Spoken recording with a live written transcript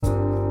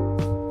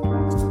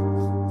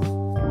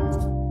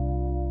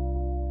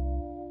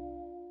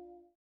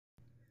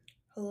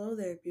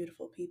there,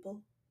 beautiful people.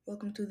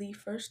 Welcome to the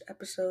first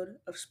episode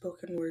of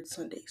Spoken Word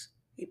Sundays,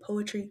 a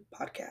poetry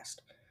podcast.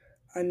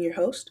 I'm your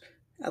host,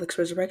 Alex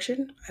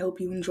Resurrection. I hope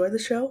you enjoy the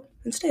show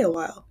and stay a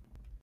while.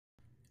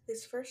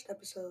 This first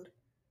episode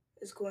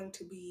is going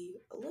to be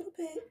a little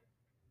bit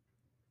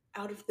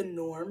out of the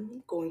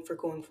norm going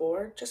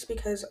forward, just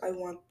because I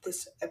want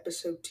this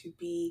episode to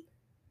be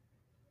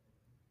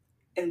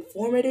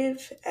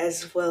informative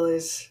as well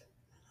as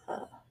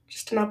uh,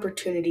 just an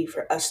opportunity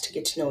for us to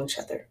get to know each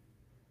other.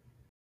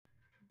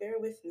 Bear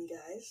with me,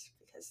 guys,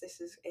 because this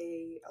is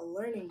a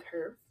learning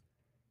curve,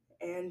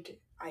 and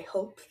I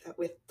hope that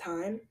with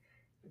time,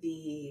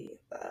 the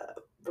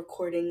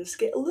recordings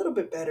get a little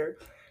bit better.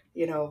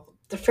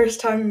 The first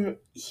time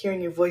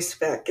hearing your voice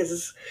back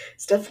is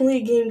it's definitely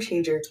a game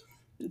changer.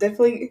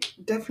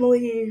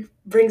 Definitely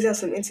brings out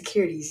some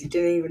insecurities you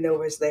didn't even know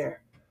was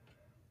there.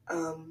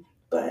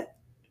 But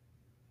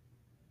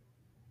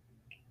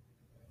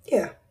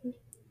yeah,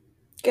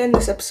 again,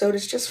 this episode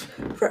is just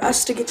for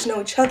us to get to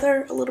know each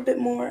other a little bit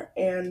more,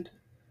 and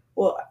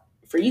well,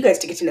 for you guys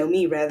to get to know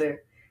me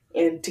rather,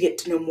 and to get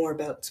to know more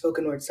about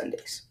Spoken Word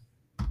Sundays.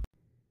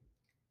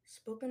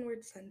 Spoken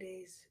Word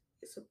Sundays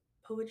is a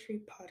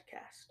poetry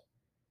podcast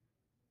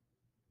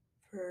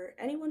for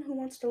anyone who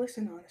wants to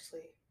listen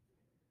honestly.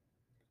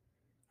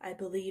 I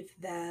believe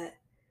that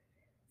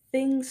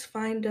things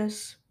find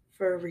us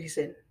for a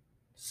reason.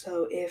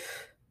 So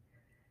if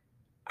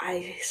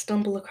I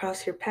stumble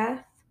across your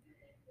path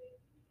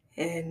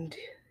and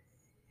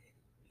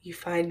you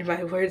find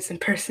my words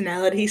and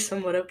personality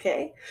somewhat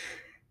okay,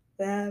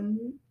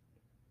 then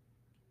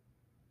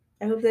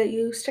I hope that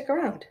you stick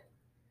around.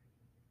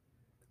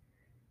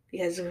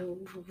 Because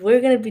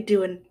we're going to be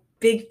doing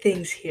big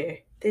things here.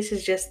 This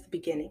is just the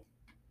beginning.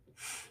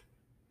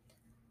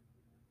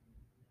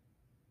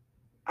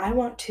 I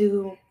want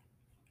to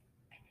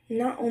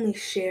not only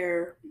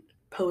share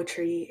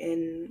poetry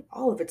in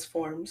all of its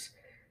forms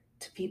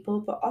to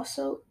people, but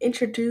also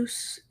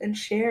introduce and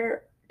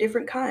share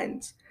different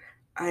kinds.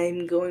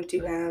 I'm going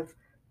to have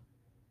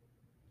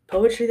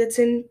poetry that's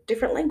in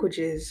different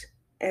languages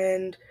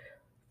and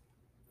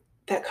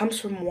that comes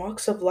from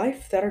walks of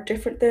life that are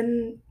different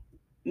than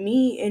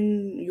me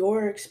and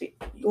yours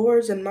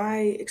and my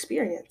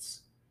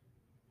experience.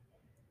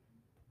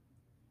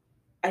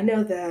 I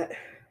know that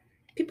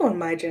people in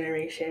my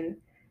generation,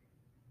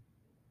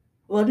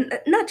 well,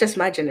 not just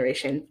my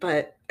generation,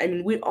 but I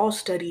mean, we all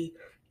study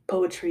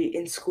poetry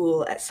in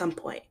school at some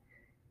point.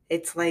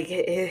 It's like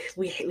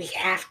we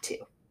have to.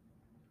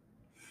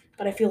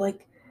 But I feel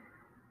like,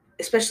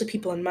 especially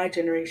people in my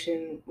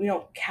generation, we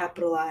don't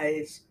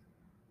capitalize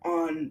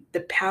on the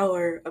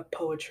power of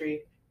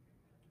poetry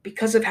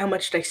because of how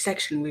much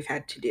dissection we've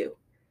had to do.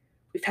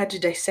 We've had to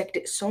dissect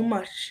it so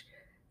much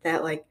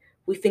that like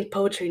we think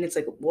poetry and it's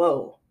like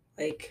whoa,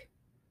 like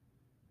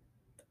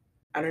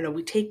I don't know,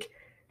 we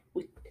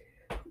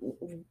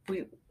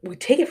we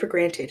take it for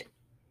granted.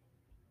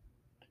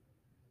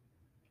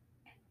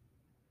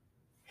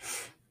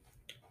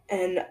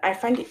 And I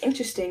find it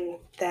interesting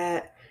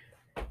that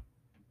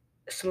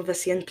some of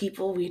us young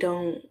people we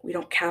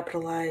don't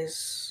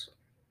capitalize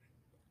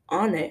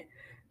on it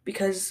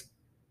because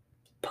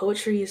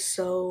poetry is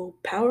so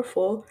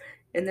powerful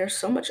and there's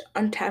so much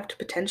untapped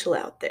potential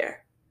out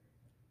there.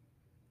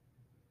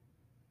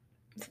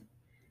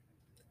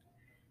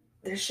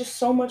 There's just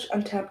so much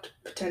untapped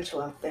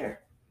potential out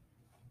there.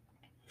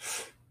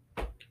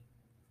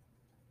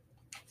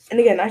 And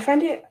again, I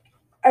find it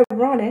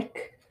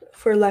ironic,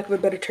 for lack of a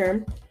better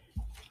term,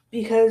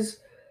 because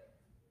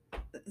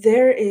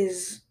there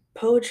is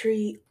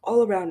poetry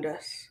all around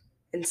us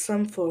in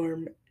some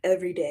form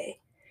every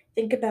day.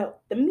 Think about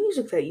the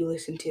music that you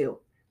listen to.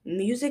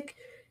 Music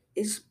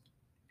is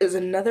is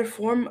another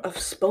form of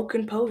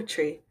spoken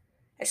poetry,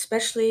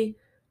 especially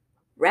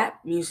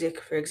rap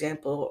music, for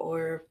example,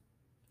 or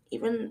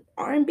even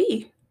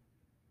R&B.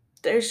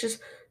 There's just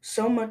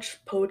so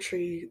much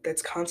poetry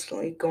that's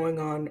constantly going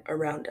on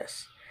around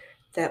us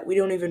that we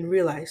don't even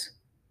realize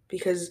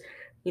because,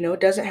 it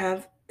doesn't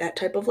have that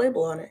type of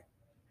label on it.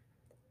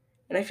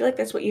 And I feel like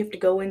that's what you have to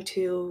go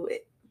into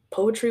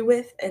poetry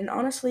with, and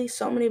honestly,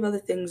 so many of other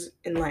things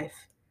in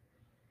life.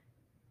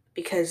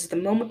 Because the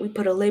moment we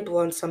put a label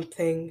on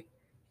something,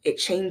 it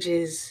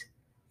changes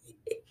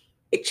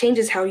it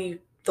changes how you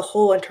the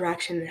whole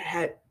interaction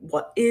had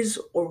what is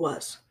or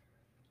was.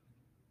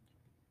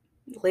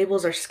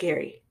 Labels are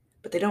scary,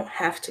 but they don't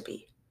have to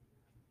be.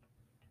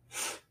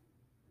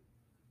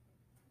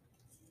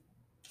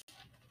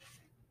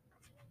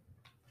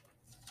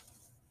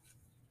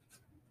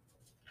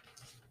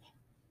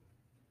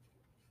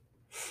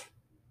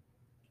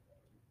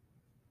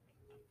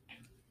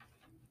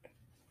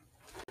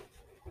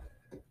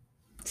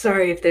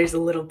 Sorry if there's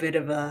a little bit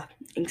of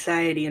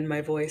anxiety in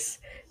my voice.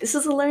 This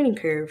is a learning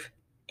curve,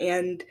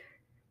 and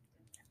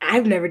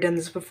I've never done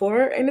this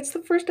before, and it's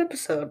the first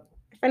episode.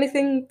 If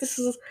anything, this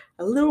is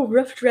a little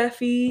rough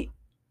drafty,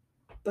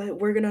 but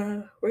we're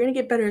gonna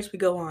get better as we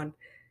go on.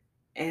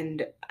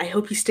 And I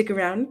hope you stick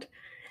around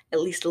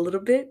at least a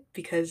little bit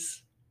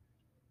because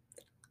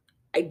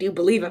I do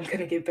believe I'm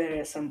gonna get better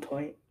at some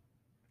point.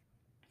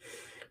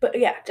 But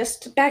yeah,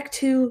 just back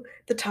to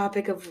the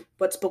topic of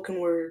what spoken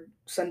word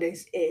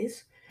Sundays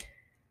is.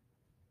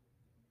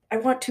 I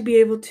want to be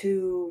able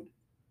to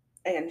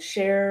and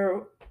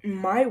share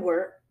my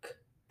work,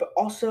 but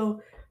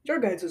also your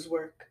guys'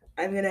 work.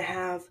 I'm gonna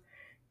have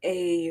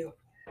a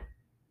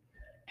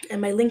in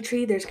my link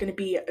tree. There's gonna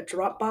be a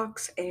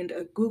Dropbox and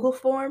a Google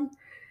form.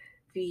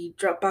 The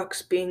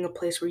Dropbox being a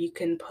place where you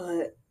can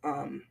put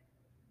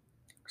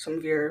some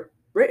of your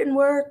written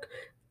work,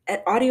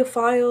 at audio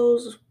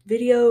files,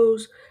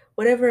 videos,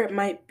 whatever it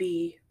might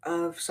be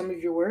of some of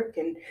your work.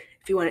 And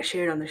if you want it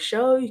shared on the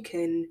show, you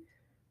can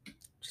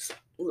just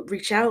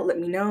reach out, let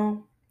me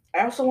know.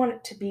 I also want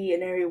it to be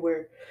an area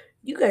where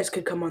you guys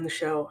could come on the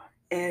show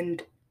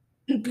and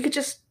we could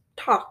just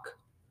talk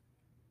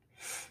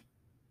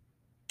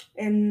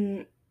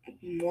and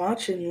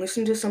watch and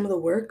listen to some of the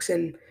works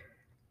and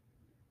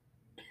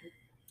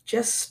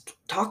just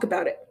talk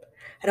about it.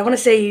 I don't want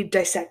to say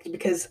dissect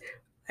because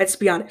let's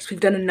be honest, we've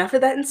done enough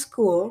of that in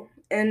school,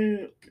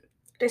 and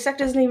dissect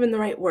isn't even the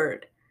right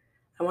word.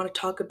 I want to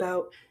talk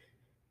about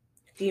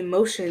the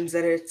emotions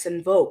that it's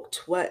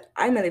invoked, what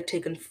I might have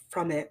taken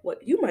from it,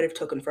 what you might have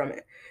taken from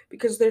it,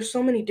 because there's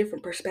so many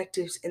different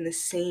perspectives in the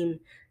same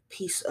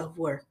piece of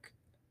work.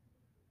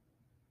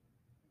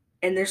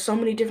 And there's so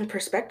many different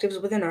perspectives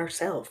within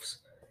ourselves.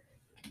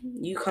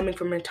 You coming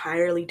from an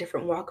entirely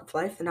different walk of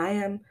life than I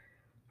am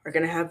are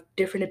going to have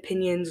different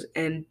opinions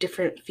and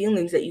different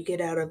feelings that you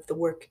get out of the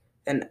work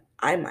than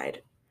I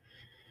might.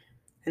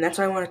 And that's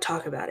why I want to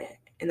talk about it.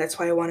 And that's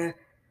why I want to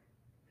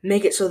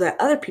make it so that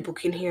other people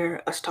can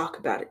hear us talk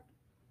about it.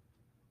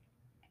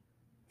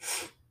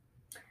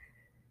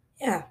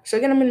 Yeah, so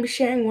again, I'm going to be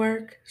sharing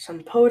work,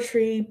 some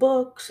poetry,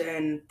 books,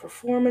 and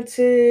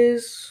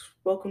performances,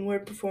 spoken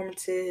word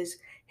performances.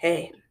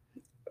 Hey,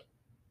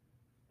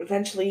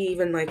 eventually,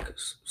 even like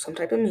some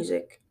type of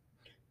music.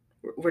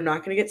 We're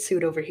not going to get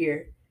sued over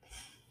here.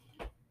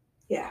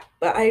 Yeah,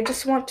 but I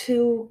just want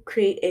to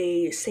create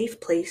a safe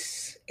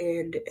place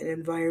and an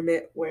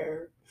environment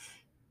where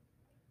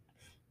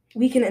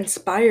we can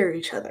inspire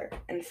each other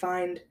and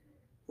find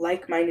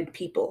like minded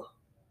people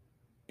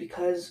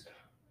because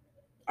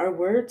our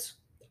words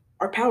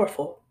are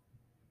powerful.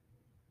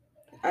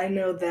 I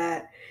know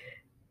that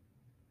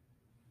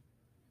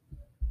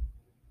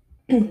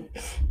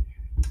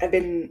I've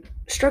been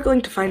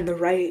struggling to find the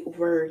right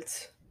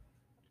words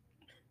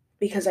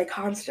because I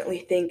constantly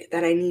think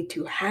that I need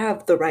to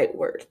have the right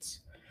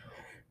words.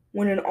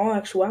 When in all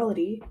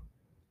actuality,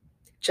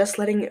 just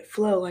letting it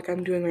flow like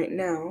I'm doing right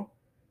now,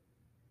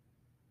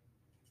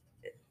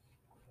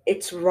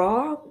 it's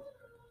raw,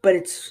 but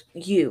it's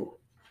you.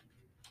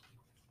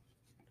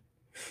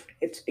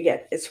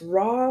 It's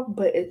raw,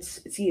 but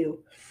it's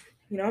you.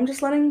 I'm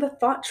just letting the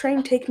thought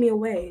train take me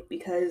away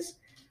because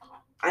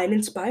I'm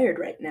inspired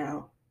right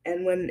now.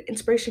 And when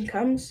inspiration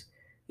comes,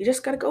 you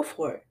just gotta go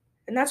for it.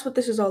 And that's what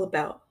this is all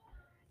about.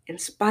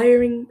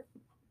 Inspiring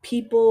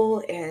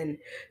people and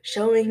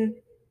showing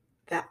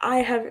that I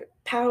have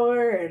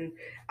power and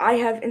I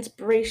have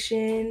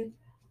inspiration.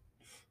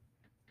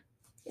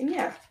 And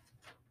yeah,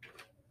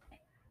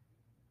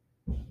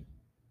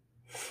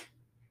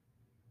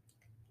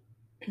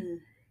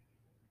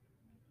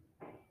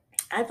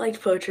 I've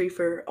liked poetry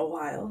for a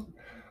while.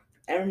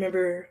 I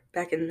remember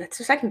back in that's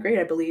the second grade,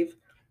 I believe,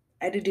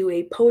 I had to do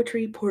a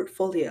poetry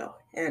portfolio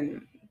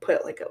and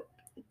put like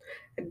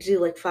I do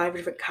like five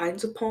different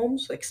kinds of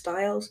poems, like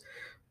styles,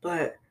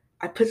 but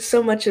I put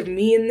so much of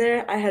me in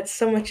there. I had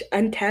so much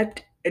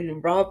untapped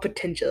and raw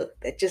potential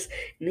that just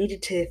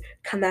needed to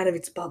come out of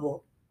its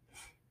bubble.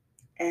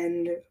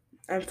 And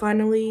I'm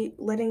finally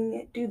letting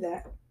it do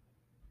that.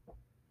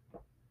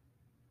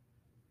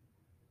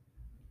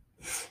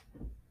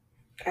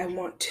 I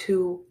want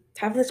to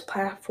have this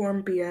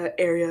platform be an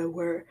area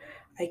where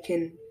I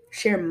can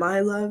share my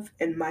love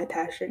and my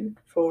passion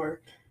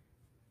for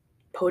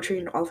poetry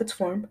in all of its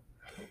form,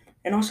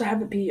 and also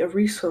have it be a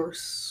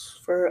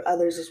resource for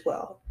others as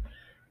well.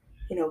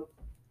 You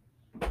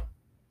know,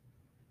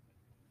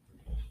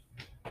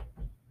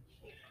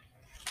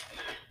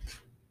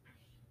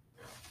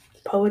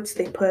 poets,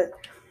 they put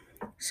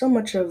so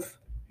much of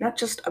not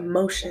just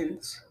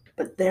emotions,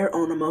 but their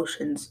own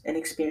emotions and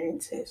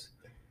experiences,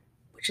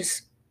 which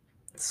is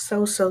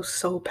so, so,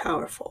 so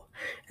powerful.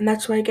 And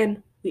that's why,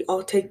 again, we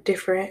all take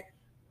different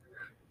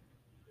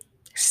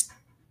s-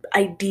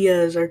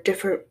 ideas or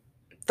different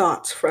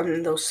thoughts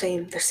from the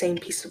same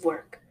piece of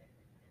work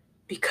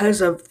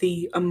because of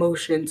the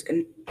emotions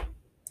and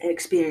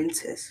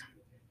experiences.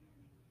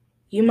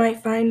 You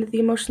might find the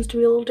emotions to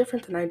be a little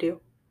different than I do,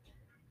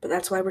 but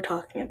that's why we're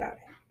talking about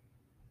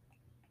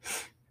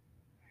it.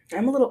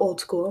 I'm a little old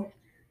school.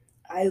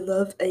 I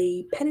love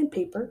a pen and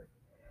paper,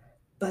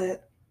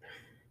 but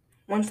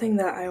one thing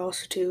that I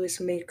also do is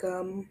make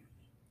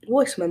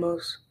voice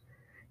memos.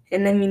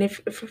 And I mean,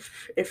 if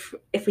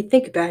we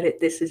think about it,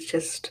 this is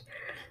just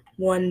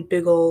one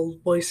big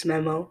old voice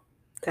memo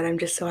that I'm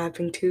just so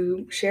happy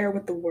to share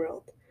with the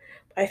world.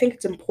 But I think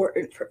it's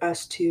important for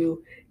us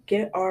to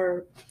get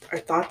our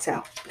thoughts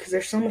out because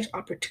there's so much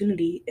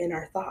opportunity in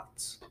our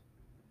thoughts.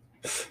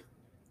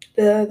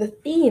 The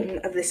theme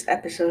of this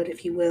episode,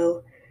 if you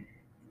will,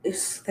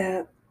 is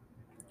that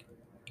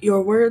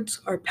your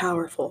words are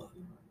powerful.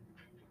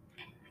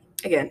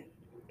 Again,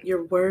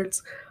 your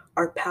words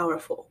are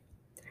powerful.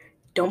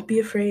 Don't be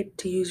afraid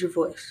to use your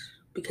voice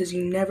because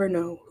you never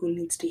know who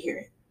needs to hear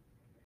it.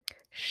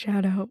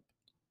 Shout out,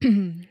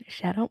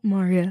 shout out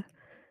Maria,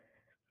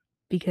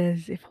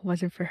 because if it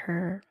wasn't for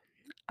her,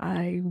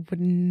 I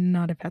would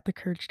not have had the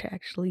courage to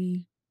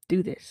actually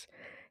do this.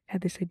 I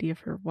had this idea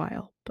for a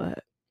while,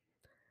 but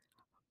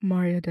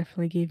Maria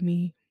definitely gave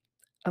me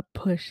a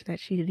push that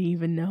she didn't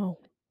even know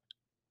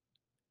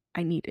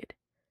I needed.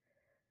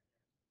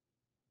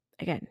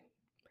 Again,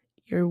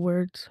 your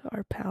words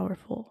are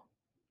powerful.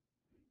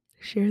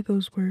 Share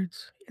those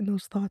words and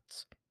those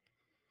thoughts,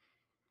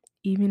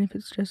 even if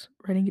it's just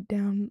writing it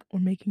down or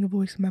making a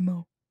voice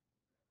memo.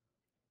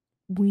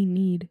 We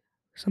need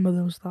some of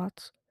those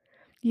thoughts.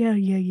 Yeah,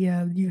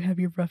 you have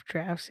your rough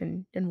drafts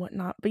and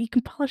whatnot, but you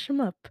can polish them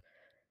up.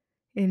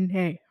 And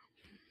hey,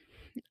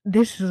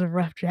 this is a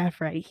rough draft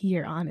right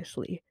here,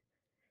 honestly.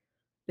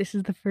 This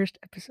is the first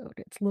episode.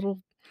 It's a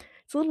little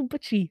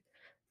butchy.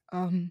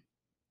 Um,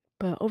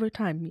 but over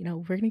time,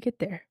 we're gonna get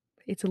there.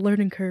 It's a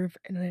learning curve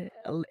and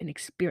an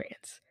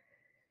experience.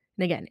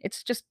 And again,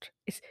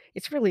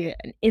 it's really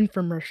an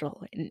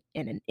infomercial and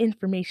an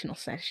informational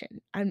session.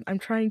 I'm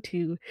trying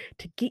to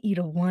get you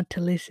to want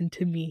to listen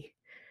to me.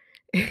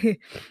 And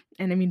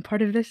I mean,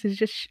 part of this is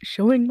just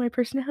showing my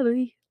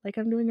personality like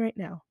I'm doing right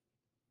now.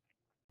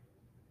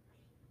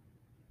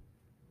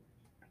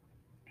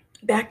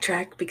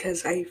 Backtrack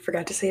because I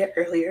forgot to say it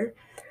earlier,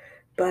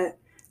 but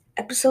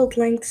episode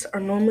lengths are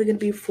normally going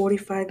to be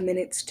 45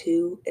 minutes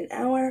to an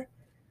hour.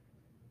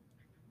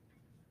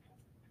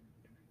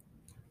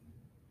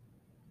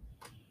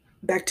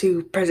 Back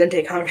to present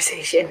day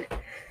conversation.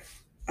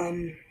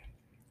 Um,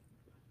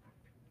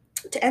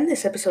 to end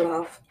this episode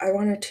off, I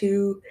wanted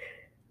to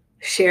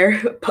share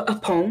a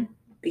poem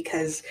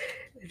because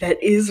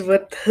that is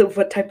what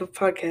type of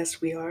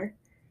podcast we are.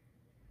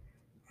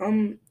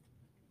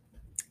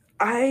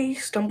 I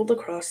stumbled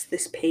across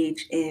this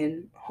page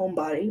in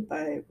Homebody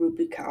by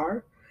Ruby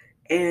Kaur,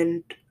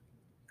 and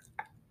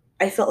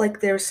I felt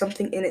like there was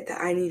something in it that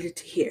I needed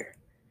to hear,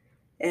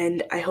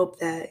 and I hope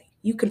that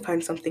you can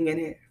find something in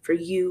it for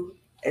you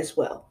as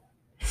well.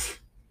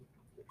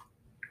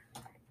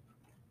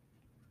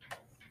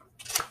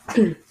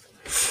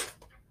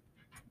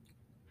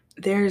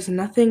 There is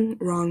nothing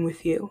wrong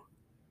with you.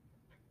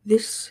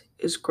 This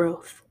is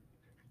growth.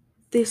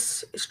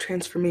 This is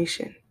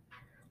transformation.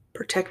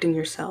 Protecting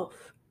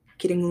yourself,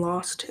 getting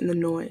lost in the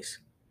noise,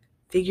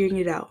 figuring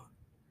it out,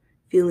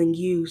 feeling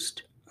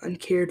used,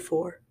 uncared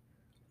for,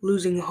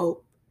 losing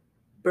hope,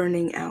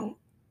 burning out.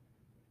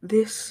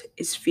 This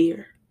is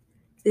fear.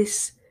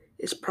 This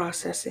is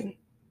processing.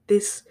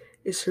 This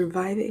is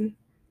surviving.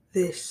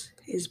 This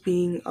is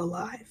being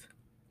alive.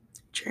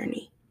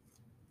 Journey.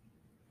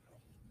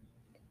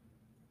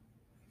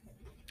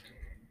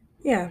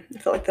 Yeah, I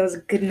felt like that was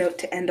a good note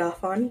to end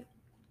off on.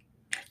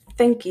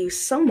 Thank you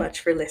so much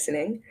for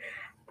listening.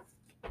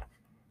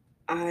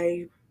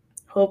 I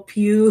hope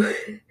you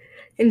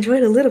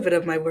enjoyed a little bit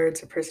of my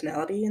words of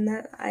personality and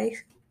that I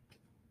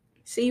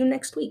see you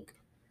next week.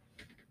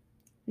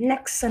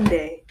 Next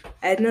Sunday.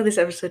 I know this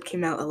episode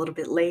came out a little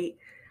bit late.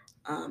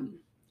 I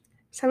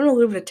was having a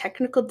little bit of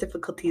technical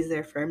difficulties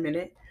there for a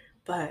minute,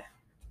 but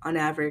on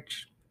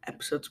average,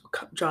 episodes will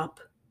drop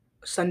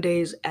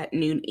Sundays at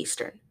noon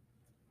Eastern.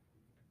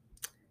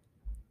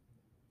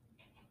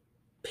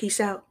 Peace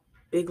out.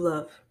 Big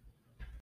love.